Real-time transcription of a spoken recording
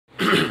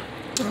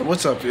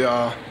What's up,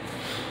 y'all?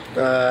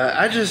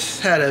 I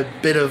just had a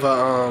bit of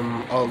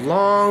a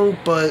long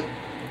but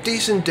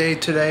decent day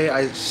today.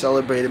 I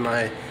celebrated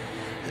my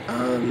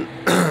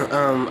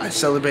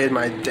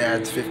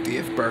dad's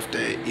 50th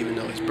birthday, even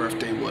though his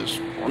birthday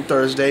was on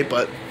Thursday.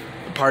 But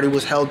the party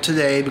was held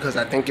today because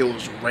I think it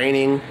was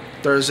raining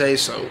Thursday,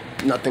 so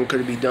nothing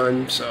could be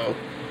done. So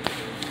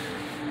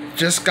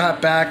just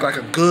got back like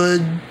a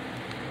good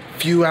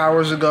few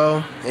hours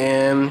ago,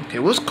 and it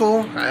was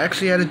cool. I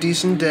actually had a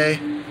decent day.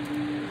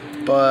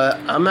 But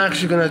I'm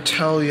actually going to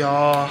tell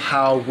y'all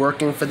how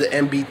working for the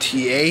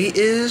MBTA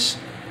is,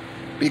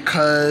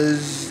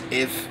 because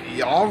if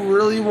y'all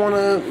really want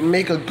to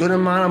make a good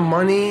amount of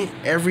money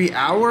every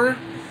hour,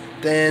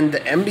 then the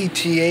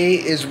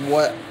MBTA is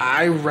what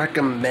I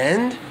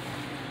recommend.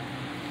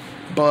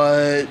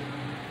 But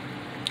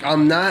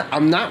I'm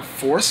not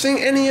forcing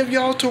any of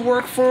y'all to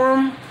work for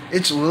them.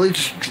 It's really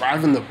just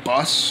driving the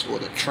bus or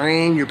the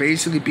train. You're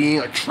basically being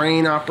a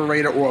train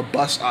operator or a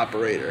bus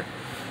operator.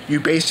 You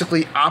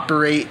basically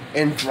operate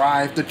and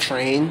drive the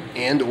train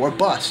and or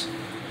bus.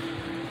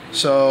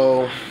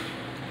 So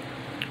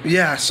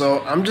yeah,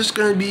 so I'm just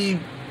gonna be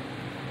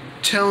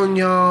telling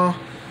y'all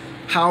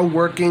how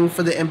working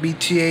for the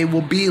MBTA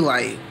will be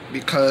like,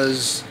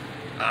 because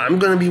I'm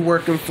gonna be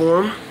working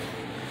for them.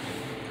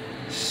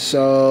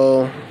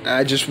 So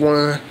I just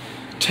wanna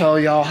tell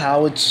y'all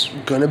how it's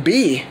gonna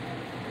be.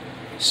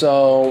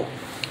 So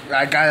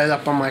I got it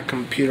up on my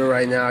computer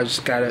right now. I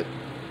just gotta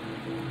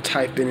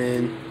type it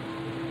in.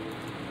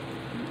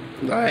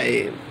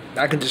 Like,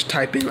 I can just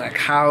type in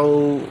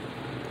how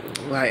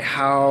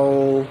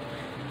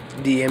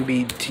the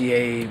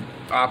MBTA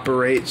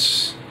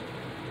operates.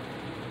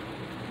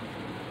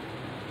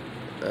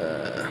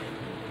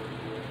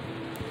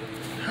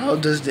 How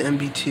does the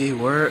MBTA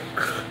work?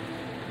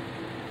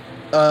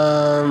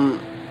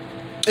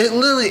 It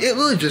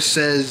literally just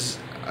says.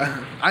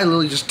 I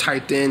literally just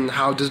typed in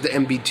how does the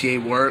MBTA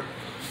work.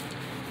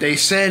 They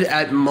said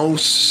at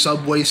most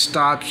subway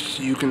stops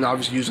you can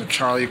obviously use a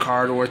Charlie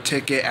card or a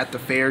ticket at the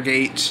fare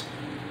gates.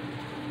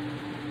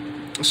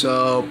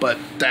 So, but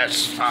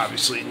that's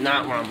obviously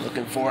not what I'm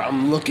looking for.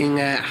 I'm looking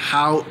at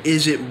how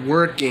is it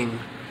working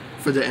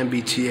for the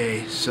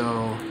MBTA.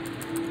 So,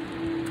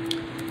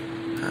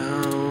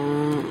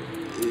 how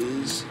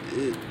is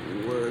it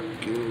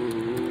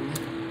working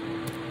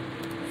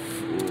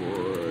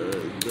for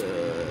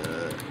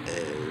the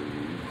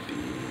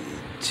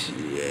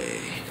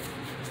MBTA?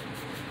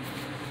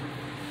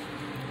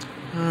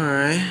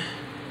 Alright.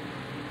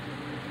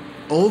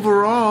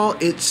 Overall,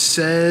 it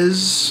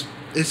says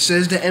the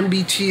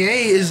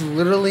MBTA is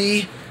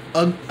literally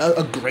a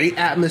great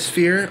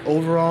atmosphere.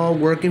 Overall,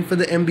 working for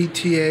the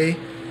MBTA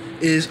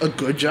is a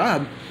good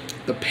job.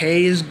 The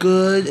pay is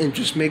good, and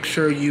just make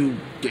sure you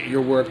get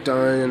your work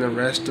done, and the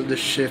rest of the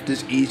shift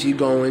is easy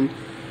going.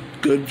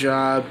 Good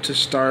job to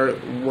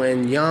start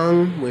when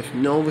young, with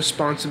no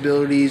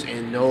responsibilities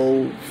and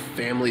no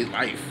family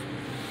life.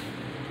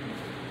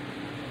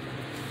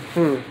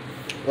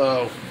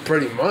 Well,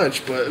 pretty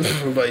much, but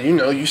you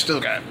know, you still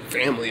got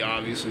family,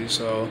 obviously.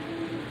 So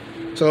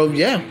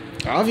yeah,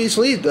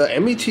 obviously the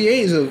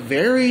MBTA is a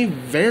very,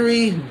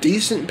 very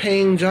decent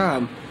paying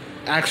job.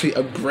 Actually,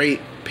 a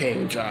great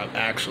paying job.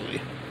 Actually,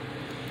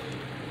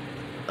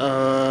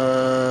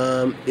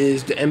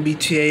 is the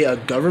MBTA a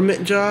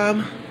government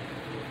job?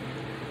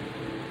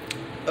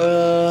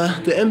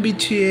 The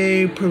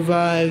MBTA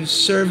provides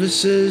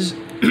services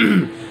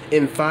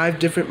in 5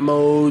 different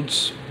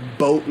modes.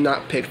 Boat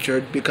not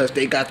pictured, because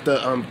they got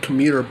the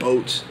commuter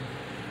boats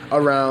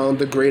around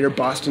the greater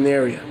Boston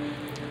area.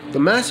 The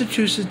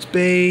Massachusetts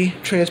Bay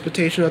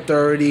Transportation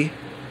Authority,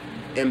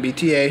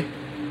 MBTA,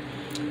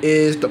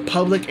 is the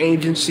public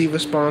agency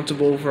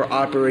responsible for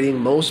operating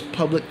most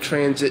public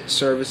transit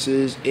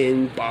services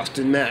in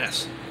Boston,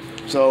 Mass.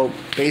 So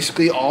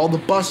basically all the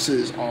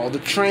buses, all the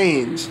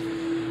trains,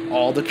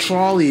 all the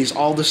trolleys,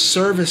 all the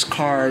service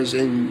cars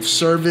and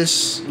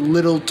service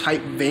little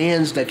type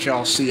vans that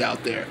y'all see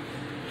out there.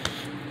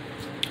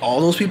 All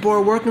those people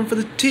are working for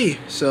the T.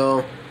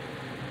 So,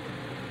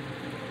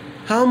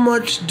 how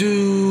much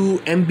do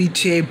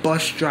MBTA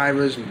bus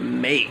drivers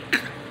make?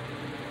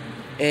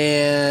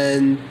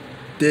 And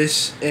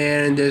there's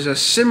a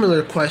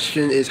similar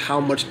question, is how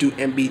much do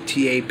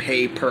MBTA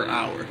pay per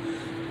hour?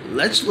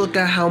 Let's look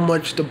at how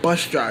much the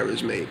bus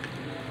drivers make.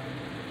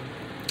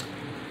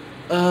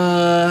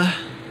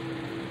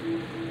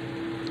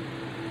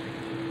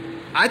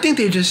 I think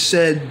they just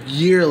said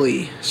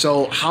yearly.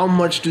 So how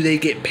much do they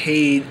get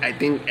paid? I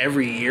think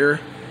every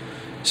year.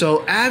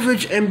 So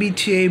average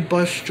MBTA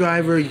bus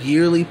driver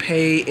yearly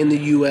pay in the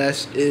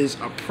US is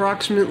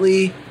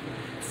approximately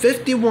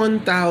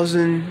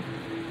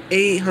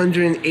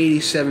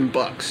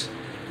 $51,887,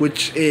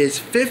 which is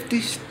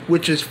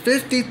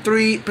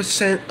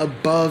 53%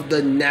 above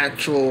the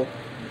natural,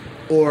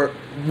 or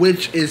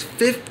which is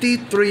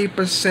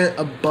 53%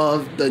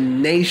 above the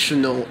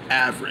national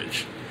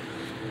average.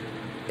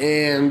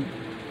 And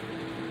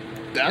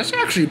that's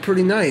actually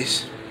pretty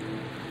nice.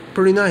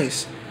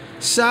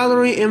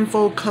 Salary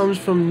info comes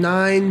from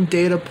 9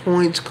 data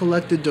points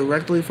collected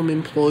directly from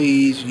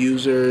employees,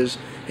 users,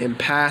 and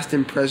past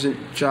and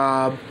present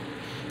job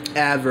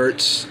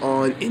adverts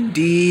on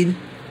Indeed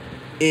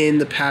in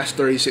the past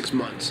 36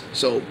 months.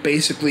 So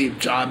basically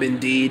job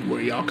Indeed,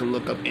 where y'all can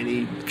look up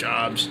any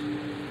jobs.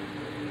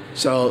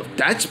 So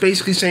that's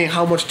basically saying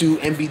how much do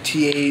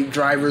MBTA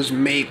drivers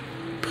make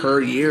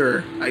per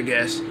year, I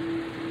guess.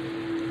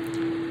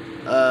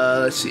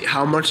 Let's see,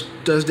 how much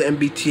does the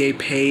MBTA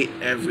pay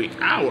every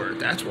hour?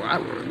 That's what I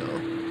want to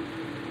know.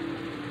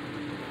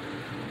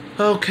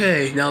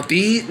 Okay, now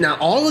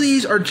all of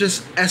these are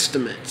just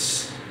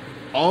estimates.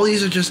 All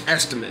these are just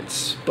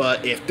estimates,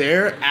 but if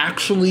they're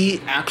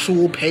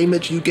actual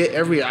payments you get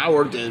every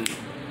hour, then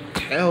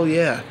hell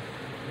yeah.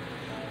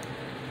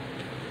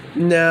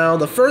 Now,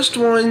 the first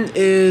one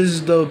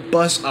is the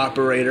bus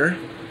operator,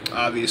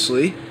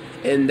 obviously,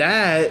 and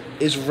that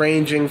is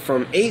ranging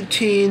from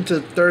 18 to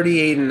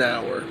 38 an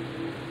hour.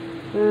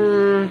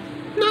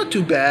 Not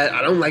too bad.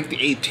 I don't like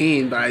the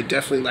 18, but I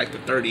definitely like the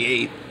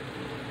 38.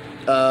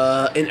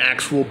 An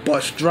actual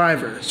bus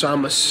driver. So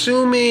I'm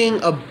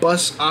assuming a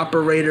bus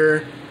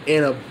operator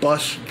and a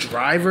bus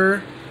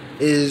driver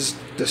is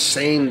the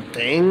same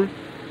thing.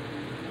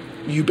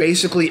 You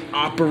basically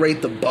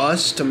operate the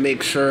bus to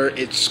make sure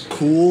it's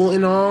cool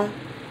and all.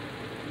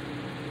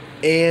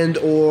 And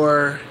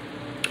or...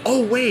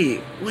 Oh,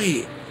 wait.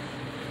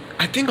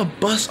 I think a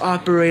bus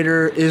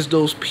operator is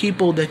those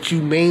people that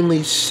you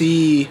mainly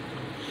see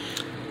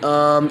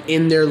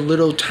in their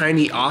little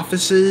tiny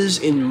offices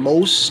in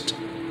most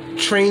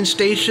train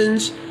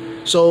stations.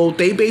 So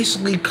they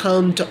basically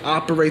come to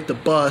operate the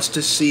bus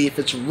to see if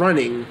it's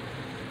running,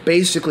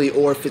 basically,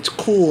 or if it's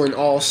cool and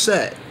all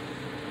set.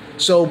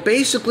 So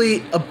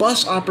basically, a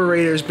bus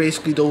operator is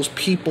basically those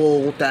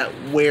people that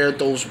wear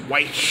those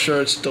white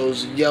shirts,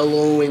 those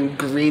yellow and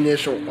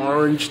greenish or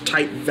orange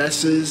type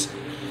vests.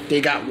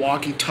 They got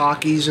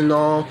walkie-talkies and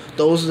all.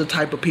 Those are the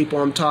type of people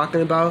I'm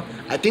talking about.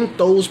 I think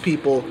those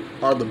people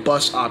are the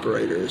bus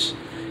operators.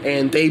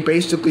 And they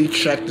basically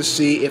check to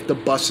see if the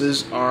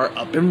buses are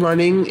up and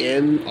running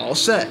and all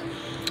set.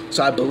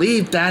 So I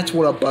believe that's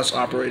what a bus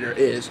operator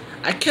is.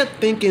 I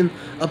kept thinking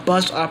a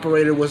bus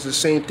operator was the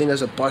same thing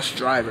as a bus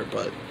driver,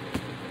 but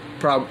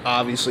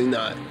obviously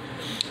not.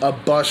 A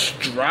bus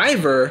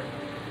driver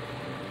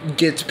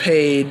gets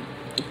paid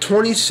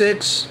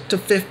 $26 to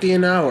 $50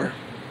 an hour.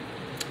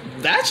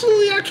 That's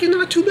really actually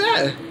not too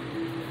bad.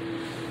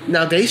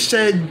 Now they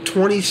said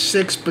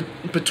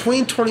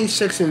between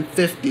 26 and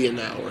 50 an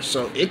hour,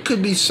 so it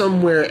could be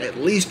somewhere at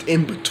least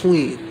in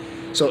between.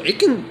 So it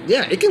can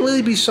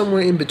really be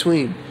somewhere in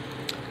between.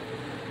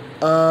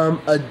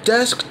 A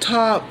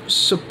desktop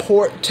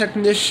support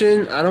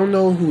technician, I don't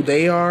know who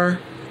they are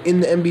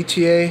in the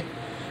MBTA,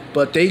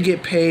 but they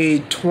get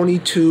paid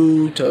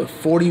 22 to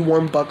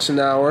 41 bucks an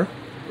hour.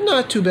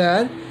 Not too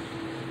bad.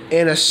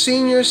 And a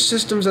senior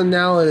systems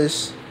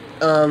analyst,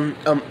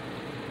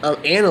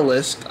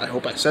 analyst, I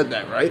hope I said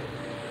that right.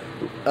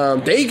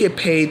 They get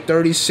paid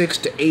 36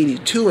 to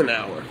 82 an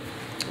hour.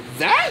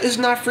 That is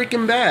not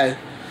freaking bad.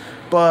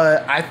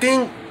 But I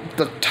think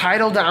the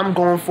title that I'm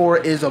going for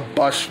is a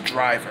bus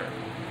driver.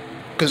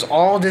 Because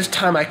all this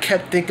time I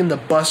kept thinking the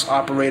bus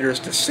operator is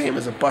the same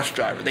as a bus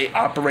driver. They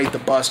operate the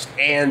bus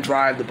and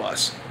drive the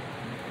bus.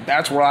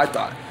 That's what I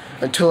thought.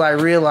 Until I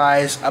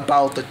realized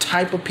about the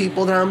type of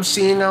people that I'm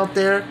seeing out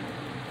there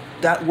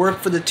that work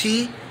for the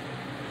T.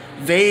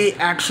 They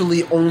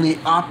actually only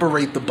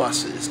operate the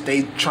buses.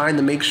 They trying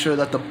to make sure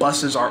that the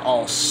buses are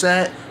all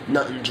set,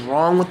 nothing's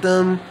wrong with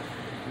them,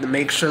 to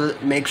make sure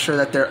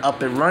that they're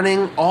up and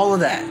running, all of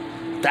that.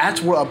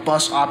 That's what a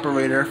bus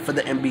operator for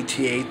the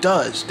MBTA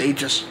does. They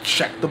just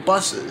check the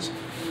buses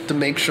to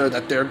make sure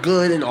that they're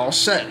good and all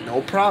set, no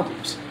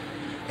problems.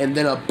 And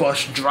then a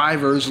bus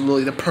driver is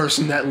literally the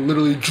person that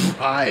literally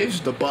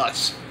drives the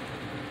bus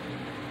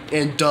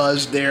and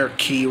does their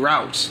key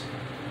routes.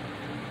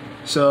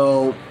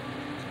 So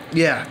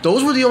yeah,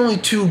 those were the only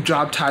two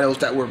job titles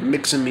that were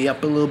mixing me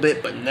up a little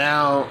bit, but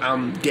now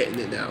I'm getting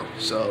it now.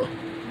 So,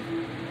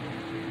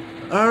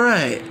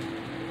 alright.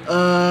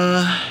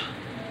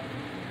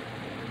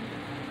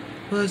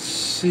 Let's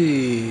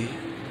see.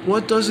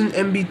 What does an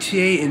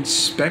MBTA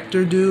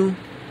inspector do?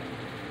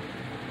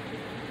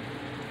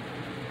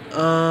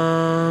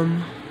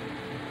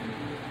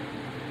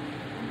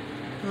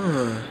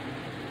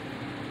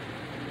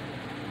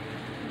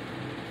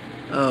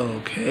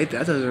 Okay,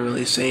 that doesn't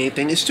really say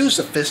anything. It's too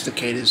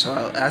sophisticated,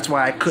 so that's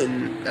why I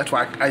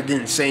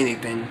didn't say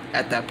anything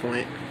at that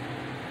point.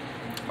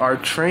 Are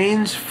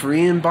trains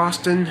free in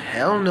Boston?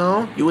 Hell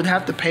no. You would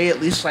have to pay at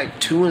least like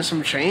 $2 and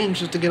some change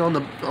just to get on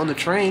the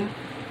train.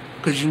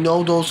 Cause you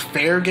know those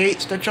fare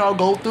gates that y'all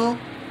go through?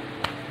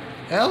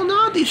 Hell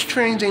no, these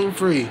trains ain't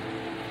free.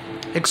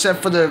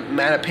 Except for the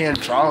Mattapan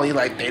trolley,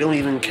 like they don't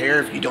even care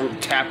if you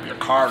don't tap your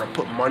card or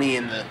put money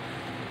in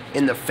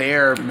the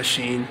fare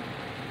machine.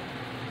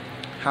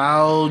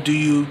 How do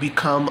you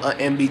become a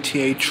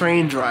MBTA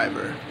train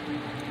driver?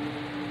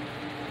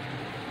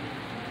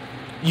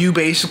 You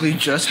basically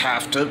just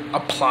have to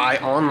apply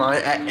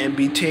online at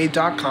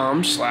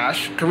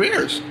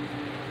mbta.com/careers.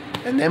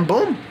 And then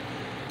boom.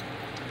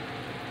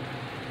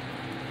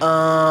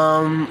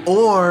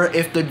 Or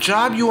if the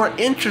job you are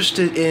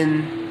interested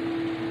in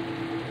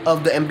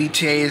of the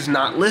MBTA is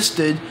not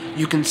listed,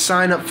 you can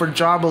sign up for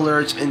job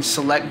alerts and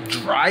select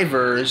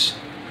drivers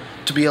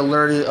to be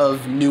alerted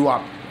of new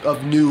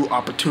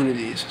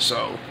opportunities.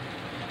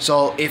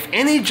 So if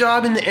any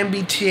job in the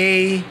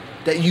MBTA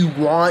that you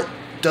want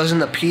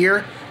doesn't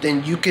appear,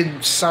 then you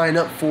could sign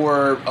up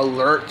for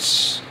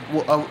alerts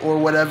or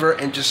whatever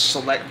and just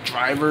select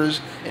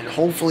drivers, and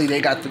hopefully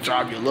they got the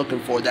job you're looking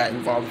for that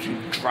involves you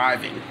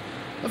driving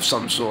of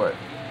some sort.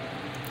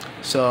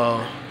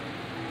 So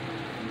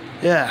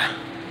yeah.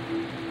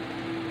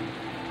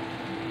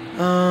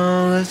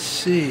 Let's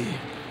see.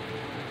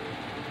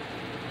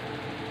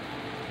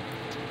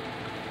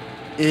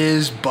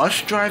 Is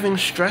bus driving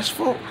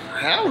stressful?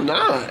 Hell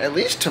nah. At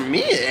least to me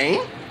it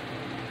ain't.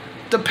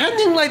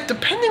 Depending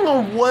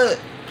on what.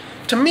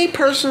 To me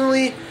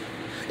personally,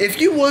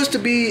 if you was to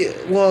be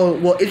well,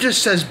 it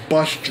just says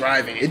bus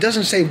driving. It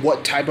doesn't say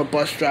what type of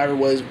bus driver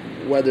was,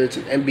 whether it's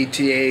an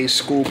MBTA,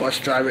 school bus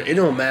driver. It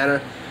don't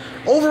matter.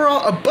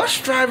 Overall, a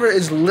bus driver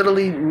is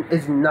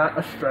not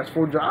a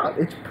stressful job.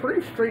 It's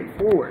pretty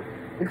straightforward,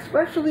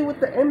 especially with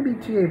the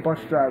MBTA bus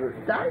driver.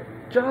 That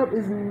job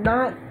is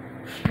not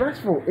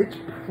stressful. It's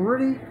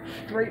pretty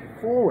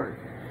straightforward,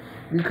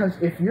 because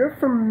if you're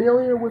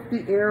familiar with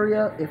the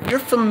area, if you're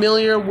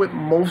familiar with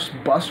most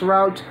bus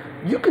routes,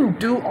 you can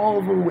do all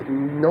of them with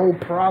no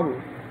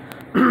problem.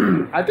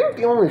 I think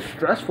the only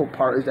stressful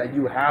part is that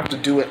you have to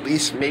do at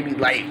least maybe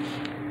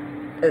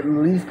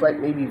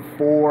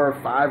 4,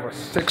 5, or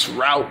 6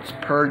 routes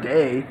per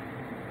day.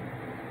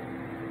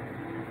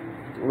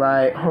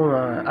 Like, hold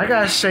on, I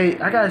gotta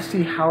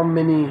see how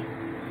many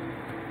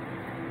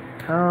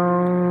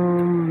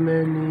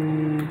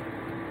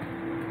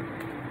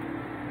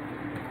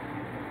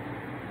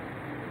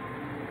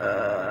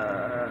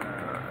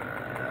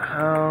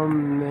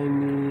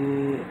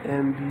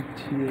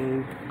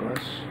MBTA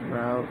bus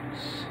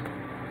routes.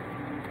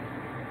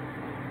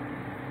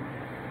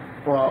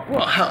 Well,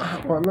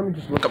 let me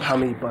just look up how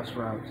many bus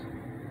routes.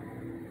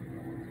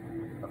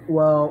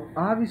 Well,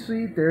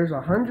 obviously, there's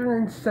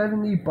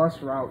 170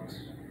 bus routes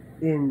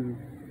in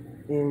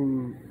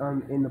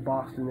the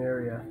Boston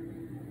area.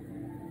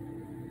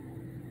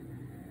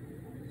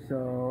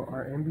 So,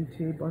 are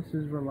MBTA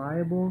buses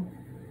reliable?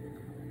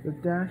 The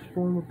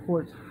dashboard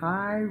reports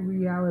high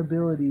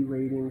reliability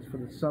ratings for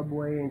the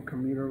subway and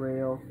commuter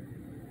rail,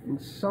 and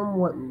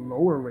somewhat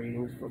lower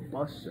ratings for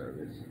bus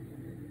service.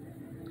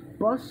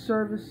 Bus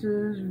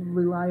services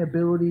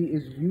reliability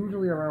is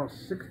usually around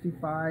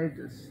 65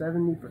 to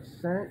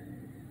 70%,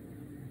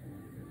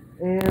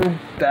 and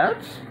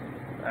that's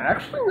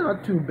actually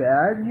not too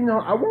bad. You know,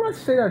 I want to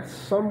say that's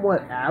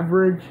somewhat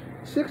average.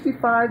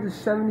 65 to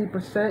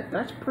 70%,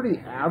 that's pretty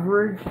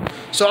average.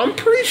 So I'm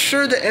pretty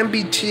sure the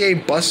MBTA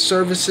bus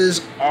services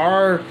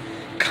are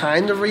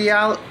kind of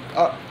reliable.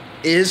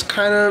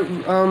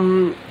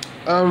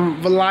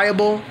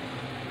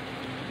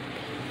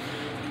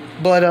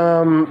 But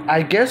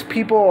I guess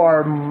people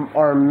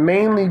are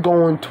mainly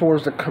going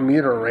towards the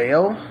commuter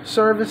rail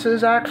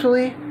services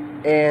actually,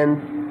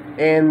 and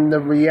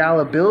the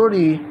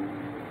reliability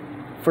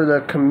for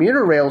the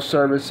commuter rail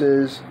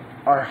services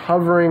are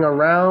hovering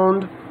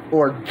around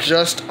or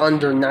just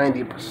under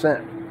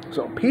 90%.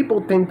 So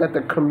people think that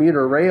the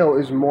commuter rail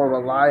is more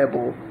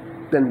reliable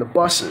than the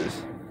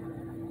buses,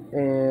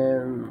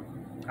 and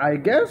I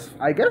guess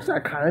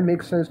that kind of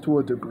makes sense to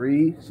a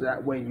degree. So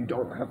that way you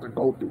don't have to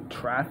go through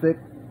traffic.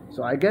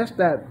 So I guess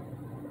that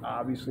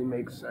obviously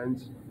makes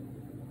sense.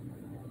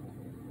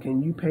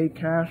 Can you pay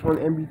cash on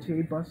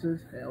MBTA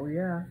buses? Hell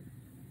yeah.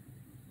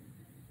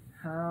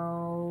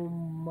 How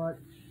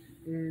much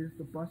is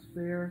the bus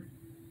fare?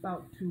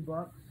 About $2.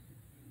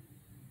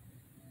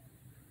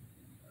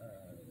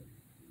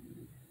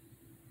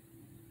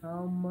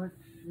 How much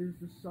is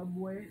the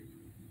subway?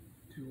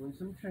 $2 and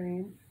some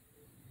change.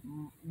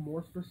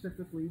 More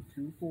specifically,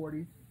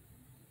 $2.40.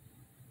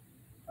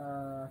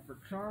 For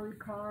Charlie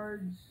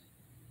cards,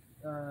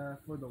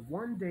 for the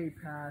 1-day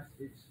pass,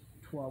 it's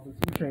 $12 and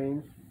some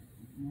change.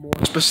 More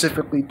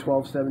specifically,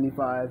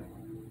 $12.75.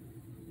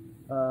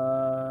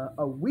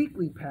 A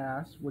weekly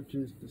pass, which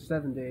is the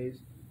 7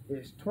 days,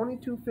 is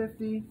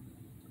 $22.50,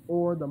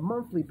 or the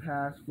monthly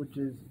pass, which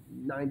is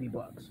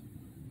 $90.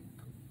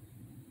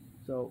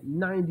 So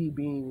 90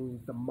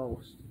 being the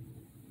most.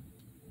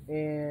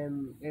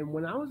 And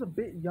when I was a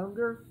bit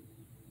younger,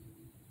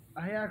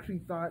 I actually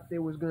thought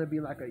there was going to be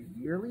like a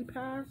yearly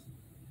pass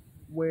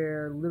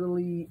where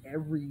literally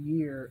every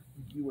year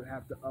you would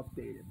have to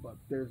update it, but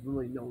there's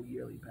really no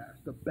yearly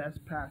pass. The best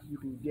pass you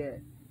can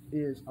get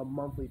is a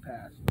monthly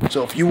pass.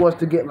 So if you was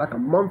to get like a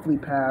monthly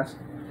pass,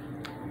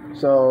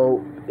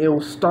 so it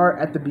will start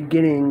at the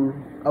beginning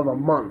of a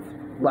month,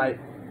 like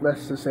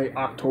let's just say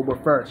October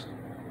 1st.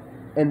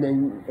 And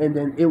then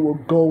it will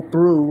go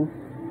through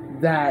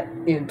that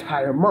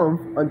entire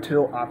month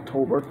until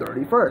October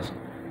 31st.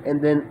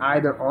 and then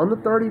either on the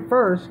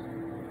 31st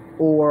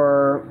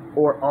or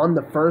on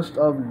the 1st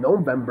of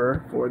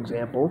November, for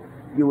example,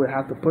 you would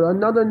have to put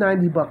another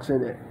 $90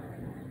 in it.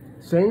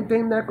 Same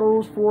thing that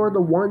goes for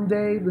the 1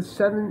 day, the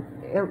 7,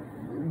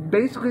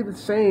 basically the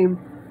same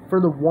for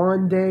the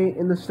 1 day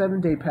and the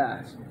 7 day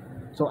pass.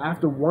 So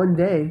after 1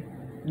 day,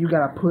 you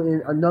gotta put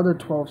in another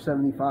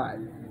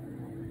 $12.75.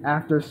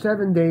 After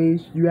 7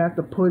 days, you have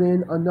to put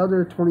in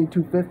another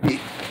 $22.50.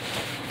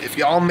 If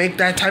y'all make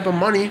that type of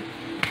money,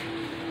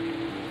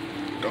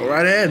 go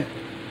right ahead.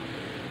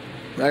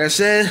 Like I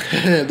said,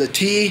 the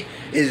T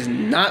is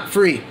not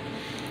free.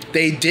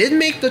 They did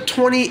make the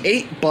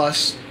 28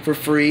 bus for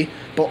free,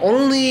 but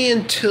only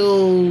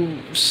until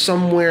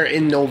somewhere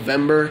in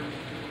November.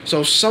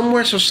 So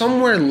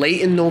somewhere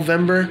late in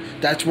November,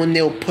 that's when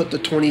they'll put the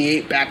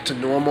 28 back to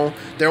normal.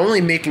 They're only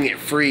making it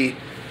free,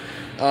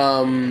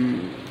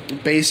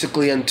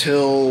 basically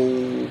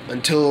until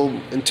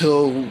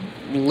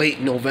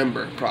late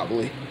November,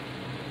 probably.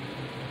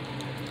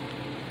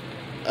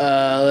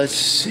 Let's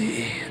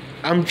see.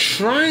 I'm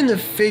trying to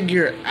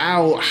figure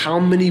out how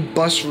many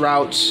bus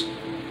routes.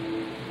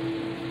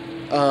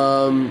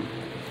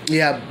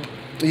 Yeah,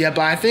 but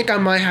I think I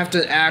might have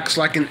to ask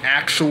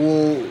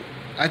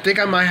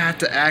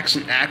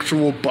an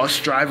actual bus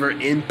driver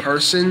in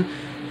person,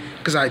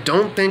 because I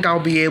don't think I'll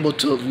be able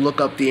to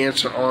look up the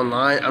answer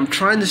online. I'm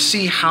trying to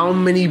see how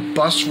many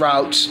bus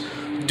routes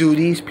do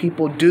these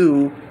people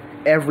do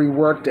every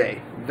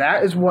workday.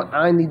 That is what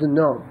I need to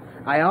know.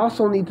 I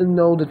also need to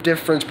know the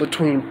difference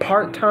between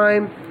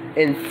part-time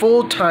and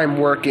full-time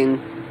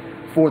working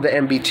for the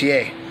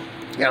MBTA.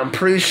 Yeah, I'm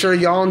pretty sure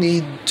y'all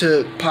need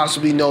to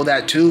possibly know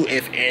that too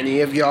if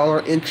any of y'all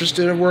are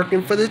interested in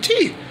working for the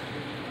T.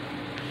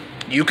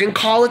 You can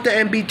call it the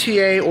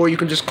MBTA or you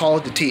can just call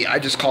it the T. I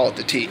just call it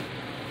the T.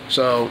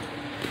 So,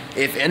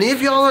 if any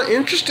of y'all are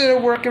interested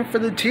in working for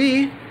the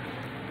T,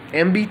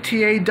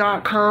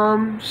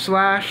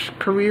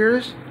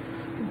 mbta.com/careers,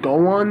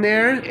 go on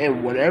there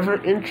and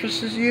whatever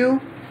interests you,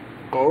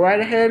 go right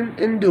ahead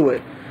and do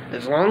it.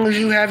 As long as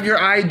you have your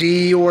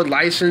ID or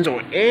license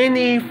or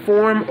any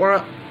form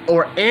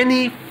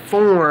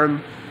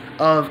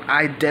of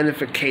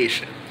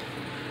identification.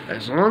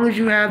 As long as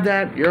you have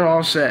that, you're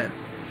all set.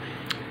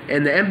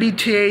 And the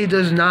MBTA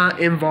does not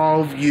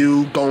involve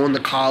you going to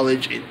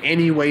college in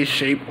any way,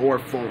 shape, or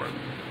form.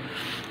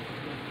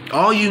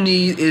 All you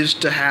need is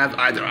to have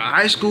either a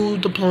high school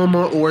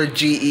diploma or a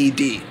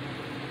GED.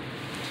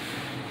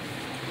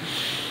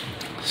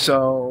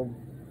 So,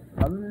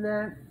 other than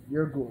that,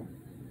 you're cool.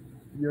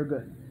 You're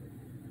good.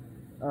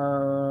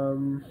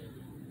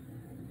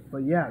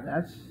 But yeah,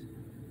 that's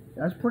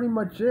pretty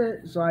much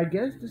it. So I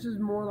guess this is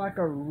more like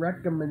a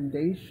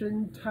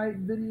recommendation type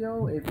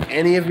video. If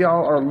any of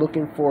y'all are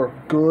looking for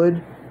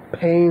good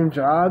paying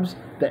jobs,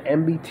 the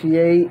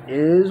MBTA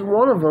is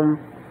one of them.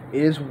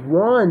 Is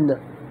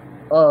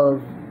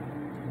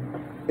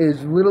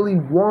literally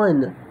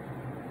one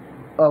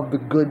of the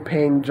good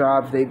paying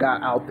jobs they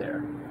got out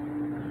there.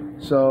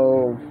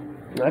 So,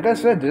 like I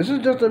said, this is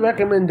just a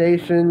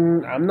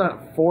recommendation. I'm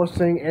not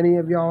forcing any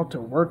of y'all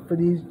to work for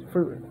these.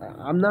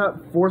 I'm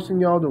not forcing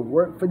y'all to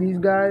work for these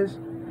guys.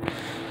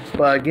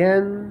 But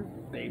again,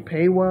 they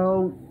pay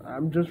well.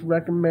 I'm just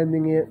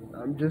recommending it.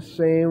 I'm just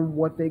saying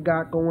what they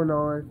got going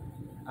on.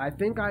 I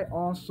think I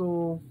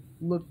also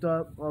looked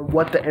up on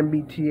what the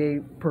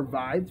MBTA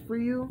provides for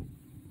you.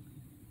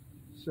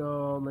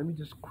 So let me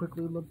just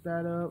quickly look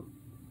that up.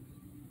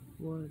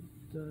 What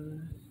does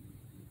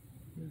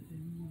the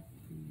MBTA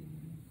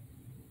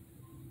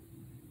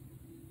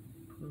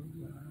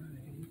provide?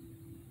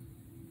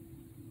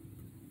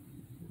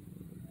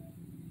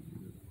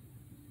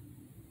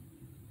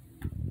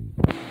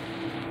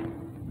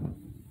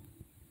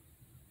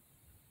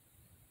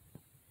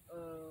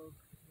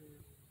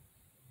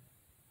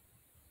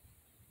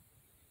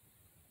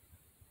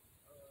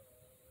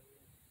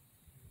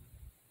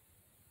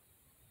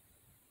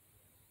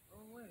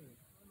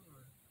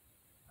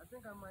 I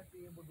think I might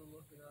be able to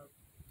look it up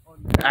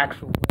on the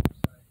actual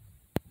website.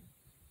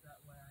 That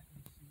way I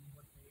can see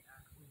what they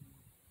actually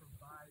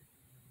provide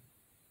for you.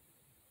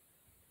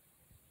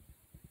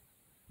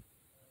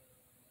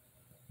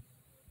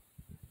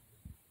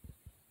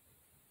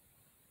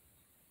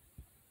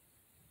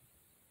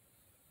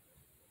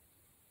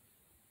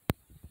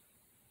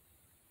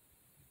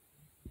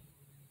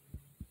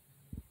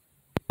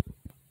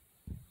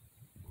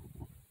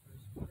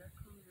 Let's check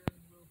careers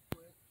real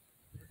quick.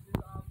 This is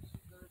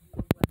obviously going to be a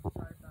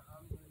website that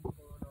I'm going to be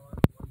going on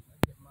once I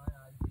get my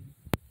ID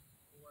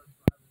or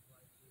driver's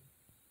license.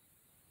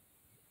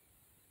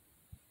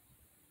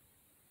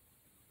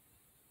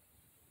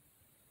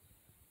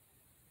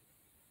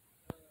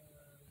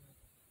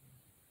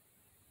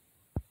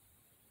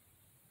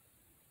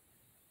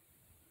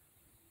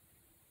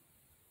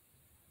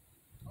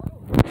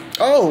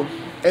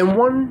 And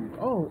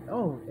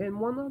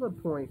one other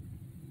point.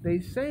 They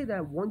say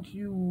that once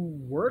you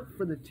work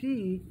for the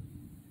T,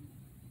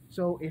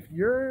 so if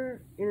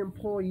you're an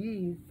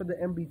employee for the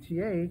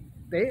MBTA,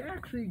 they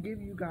actually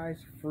give you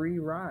guys free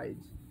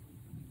rides.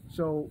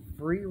 So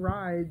free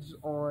rides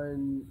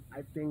on,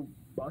 I think,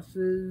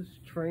 buses,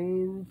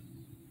 trains.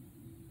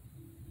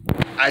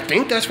 I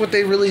think that's what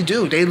they really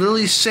do. They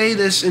literally say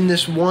this in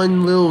this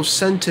one little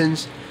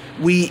sentence.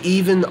 We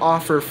even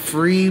offer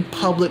free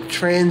public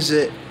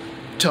transit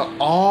to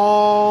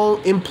all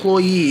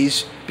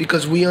employees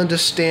because we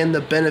understand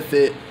the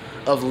benefit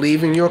of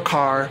leaving your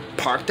car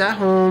parked at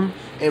home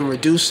and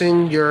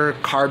reducing your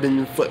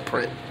carbon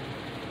footprint.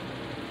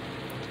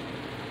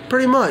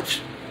 Pretty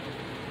much.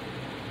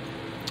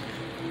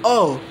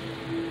 Oh.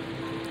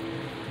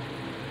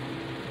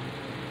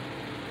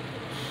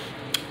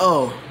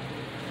 Oh.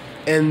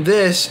 And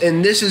this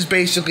is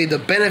basically the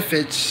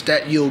benefits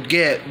that you'll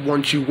get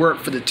once you work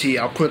for the T.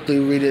 I'll quickly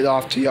read it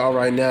off to y'all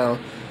right now.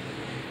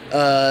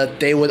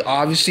 They would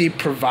obviously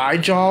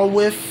provide y'all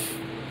with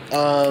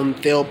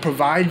they'll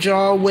provide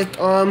y'all with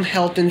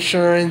health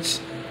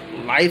insurance,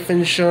 life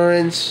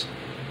insurance,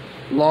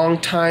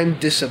 long-time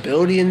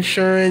disability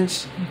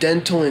insurance,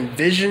 dental and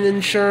vision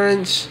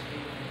insurance,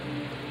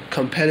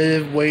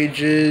 competitive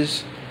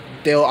wages.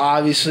 They'll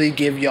obviously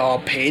give y'all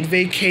paid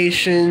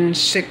vacation,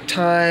 sick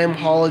time,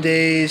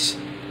 holidays,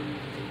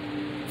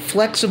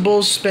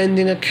 flexible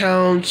spending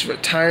accounts,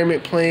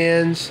 retirement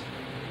plans,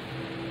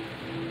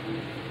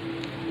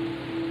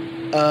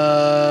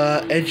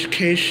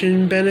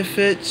 education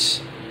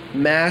benefits,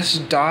 mass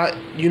dot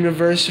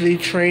university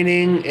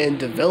training and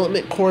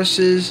development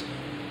courses,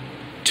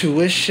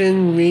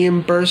 tuition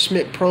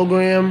reimbursement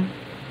program.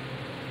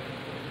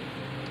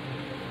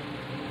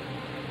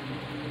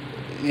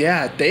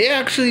 Yeah, they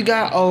actually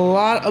got a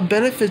lot of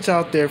benefits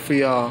out there for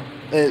y'all.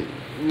 And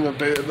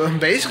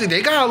basically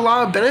they got a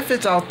lot of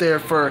benefits out there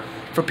for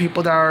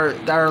people that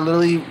are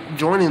literally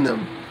joining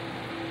them.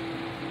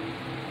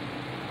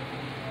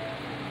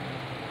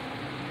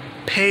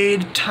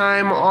 Paid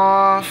time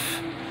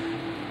off.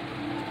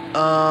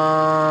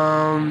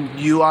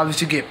 You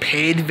obviously get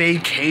paid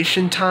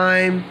vacation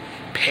time,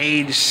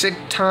 paid sick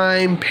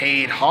time,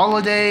 paid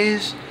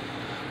holidays.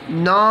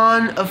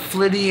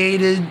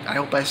 Non-affiliated, I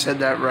hope I said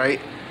that right,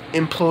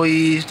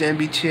 employees, the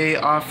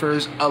MBTA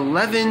offers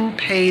 11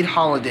 paid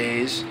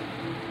holidays.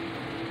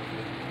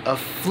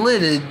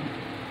 Affiliated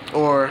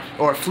or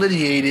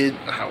affiliated,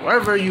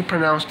 however you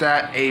pronounce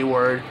that A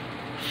word.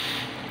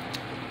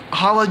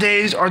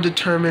 Holidays are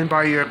determined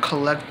by your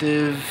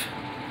collective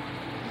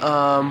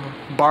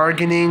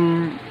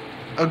bargaining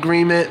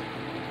agreement.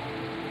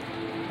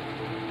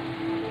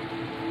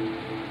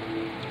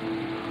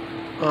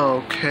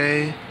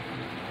 Okay.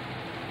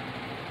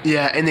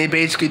 Yeah, and they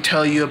basically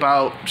tell you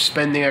about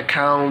spending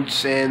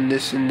accounts and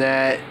this and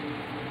that.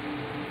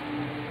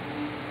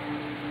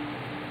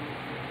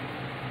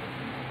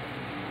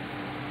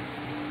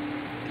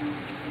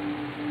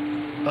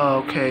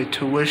 Okay,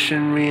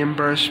 tuition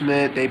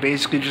reimbursement. They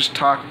basically just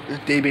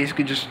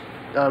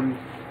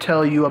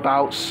tell you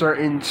about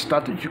certain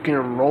stuff that you can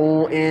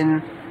enroll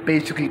in,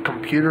 basically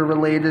computer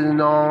related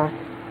and all.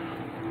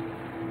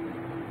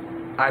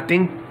 I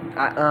think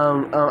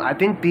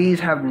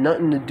these have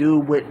nothing to do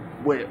with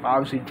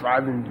obviously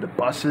driving the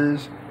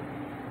buses.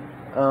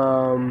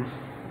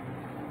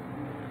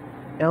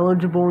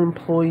 Eligible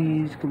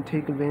employees can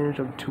take advantage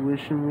of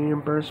tuition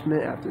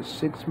reimbursement after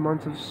 6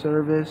 months of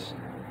service,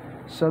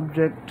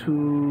 subject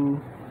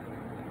to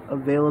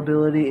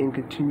availability and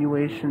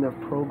continuation of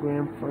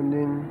program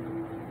funding.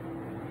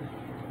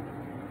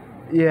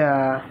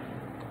 Yeah,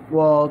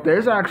 well,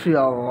 there's actually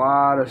a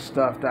lot of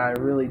stuff that I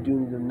really do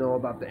need to know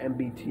about the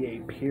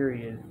MBTA,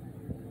 period.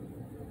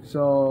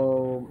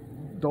 So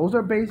those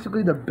are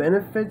basically the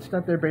benefits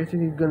that they're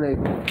basically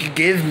going to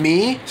give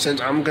me since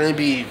I'm going to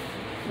be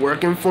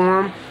working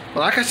for them.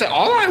 But like I said,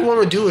 all I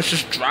want to do is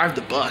just drive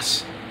the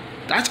bus.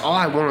 That's all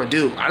I want to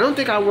do. I don't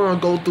think I want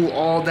to go through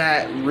all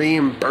that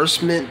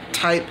reimbursement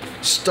type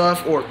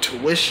stuff or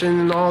tuition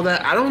and all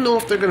that. I don't know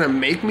if they're going to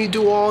make me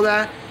do all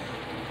that,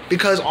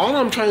 because all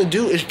I'm trying to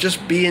do is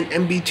just be an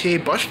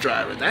MBTA bus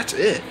driver. That's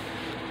it.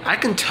 I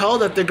can tell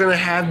that they're going to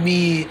have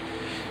me,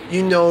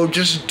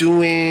 just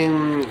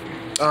doing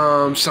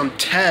some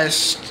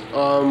tests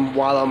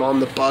while I'm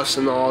on the bus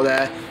and all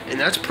that, and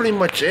that's pretty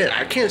much it.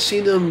 I can't see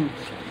them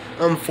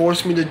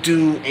force me to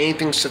do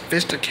anything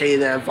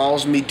sophisticated that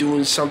involves me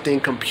doing something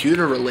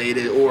computer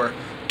related or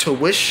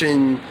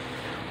tuition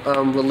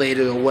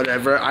related or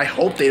whatever. I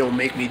hope they don't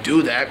make me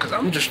do that, because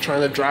I'm just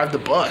trying to drive the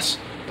bus.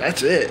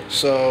 That's it.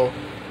 So,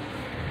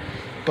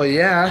 but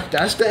yeah,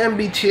 that's the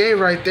MBTA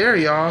right there,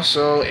 y'all.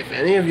 So if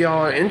any of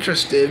y'all are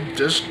interested,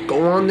 just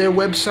go on their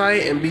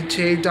website,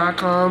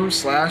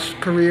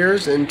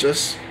 mbta.com/careers, and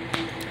just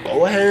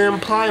go ahead and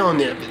apply on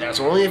there. But that's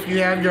only if you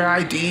have your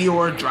ID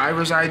or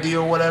driver's ID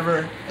or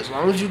whatever. As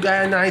long as you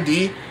got an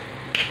ID,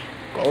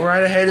 go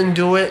right ahead and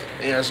do it.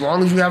 And as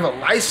long as you have a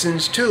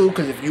license too,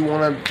 because if you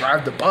want to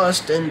drive the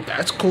bus, then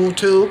that's cool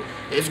too.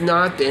 If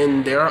not,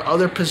 then there are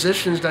other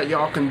positions that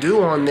y'all can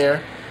do on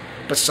there.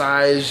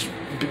 Besides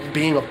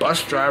being a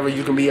bus driver,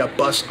 you can be a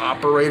bus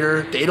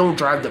operator. They don't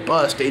drive the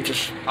bus, they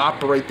just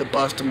operate the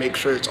bus to make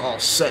sure it's all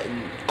set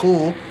and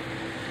cool.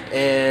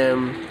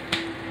 And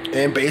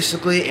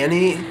basically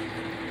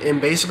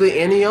and basically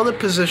any other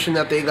position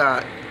that they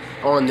got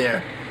on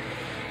there.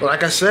 But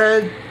like I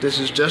said, this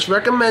is just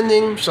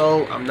recommending,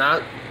 so I'm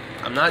not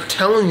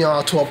telling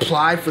y'all to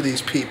apply for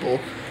these people,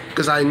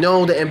 because I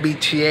know the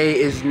MBTA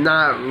is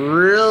not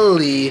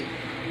really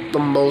the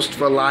most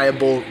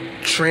reliable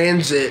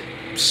transit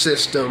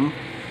system,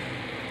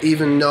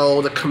 even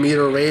though the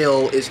commuter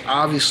rail is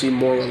obviously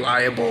more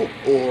reliable,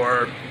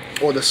 or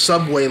the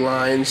subway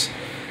lines.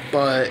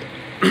 But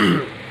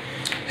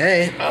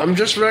hey, I'm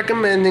just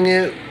recommending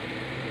it.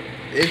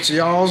 It's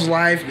y'all's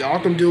life. Y'all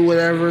can do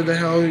whatever the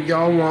hell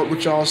y'all want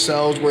with y'all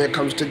selves when it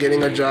comes to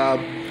getting a job.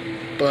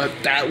 But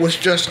that was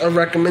just a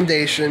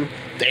recommendation.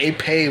 They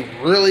pay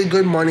really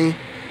good money.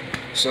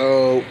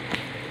 So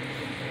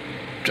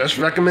just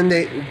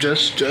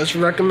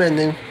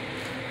recommending.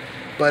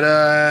 But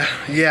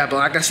yeah, but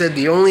like I said,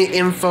 the only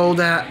info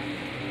that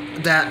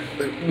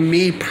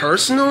me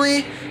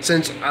personally,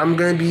 since I'm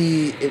gonna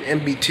be an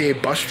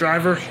MBTA bus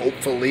driver,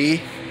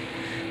 hopefully,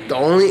 the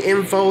only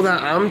info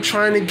that I'm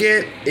trying to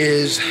get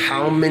is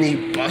how many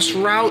bus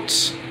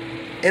routes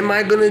am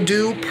I gonna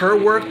do per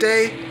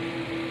workday,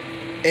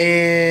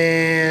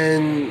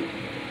 and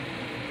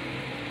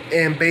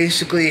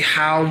basically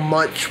how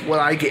much will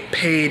I get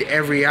paid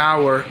every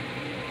hour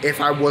if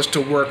I was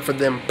to work for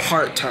them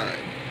part-time.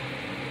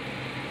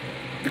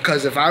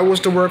 Because if I was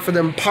to work for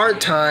them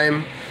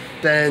part-time,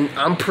 then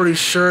I'm pretty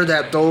sure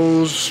that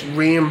those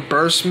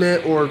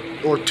reimbursement or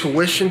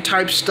tuition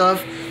type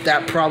stuff,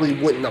 that probably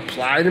wouldn't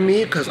apply to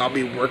me, because I'll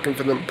be working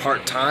for them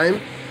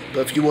part-time.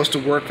 But if you was to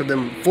work for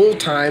them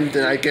full-time,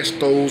 then I guess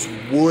those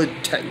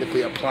would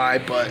technically apply.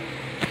 But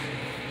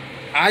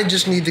I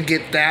just need to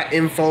get that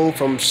info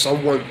from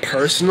someone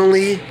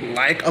personally,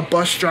 like a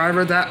bus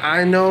driver that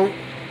I know,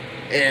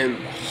 and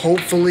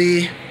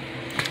hopefully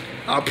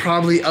I'll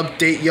probably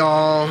update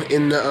y'all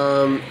in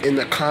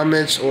the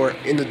comments or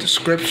in the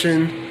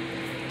description,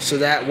 so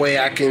that way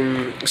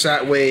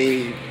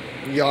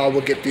y'all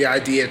will get the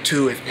idea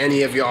too, if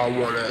any of y'all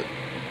want to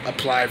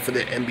apply for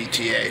the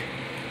MBTA.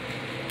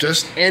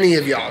 Just any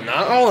of y'all,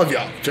 not all of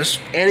y'all, just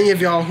any of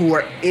y'all who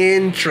are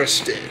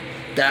interested,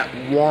 that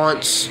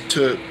wants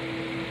to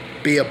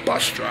be a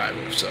bus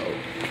driver. So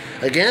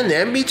again, the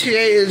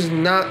MBTA is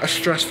not a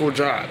stressful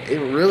job. It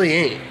really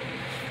ain't.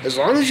 As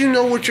long as you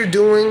know what you're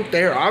doing,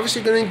 they're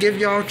obviously going to give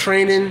y'all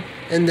training,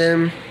 and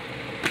then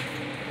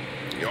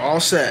you're all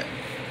set.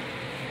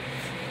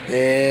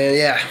 And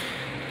yeah,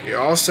 you're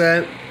all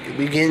set. You'll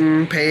be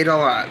getting paid a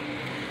lot.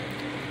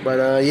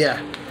 But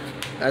yeah,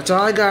 that's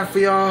all I got for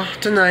y'all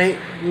tonight.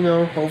 You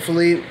know,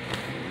 hopefully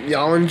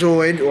y'all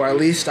enjoyed, or at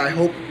least I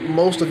hope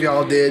most of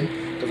y'all did.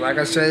 Because like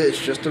I said, it's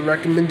just a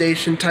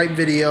recommendation type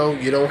video.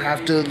 You don't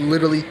have to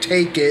literally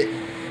take it.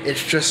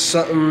 It's just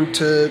something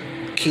to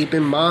keep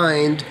in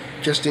mind,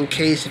 just in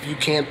case if you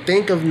can't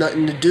think of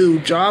nothing to do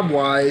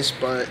job-wise,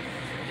 but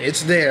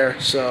it's there.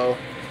 So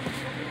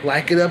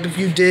like it up if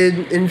you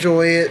did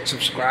enjoy it.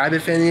 Subscribe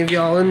if any of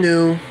y'all are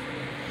new.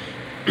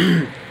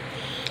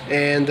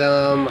 And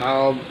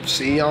I'll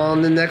see y'all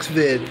on the next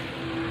vid.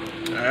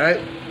 Alright?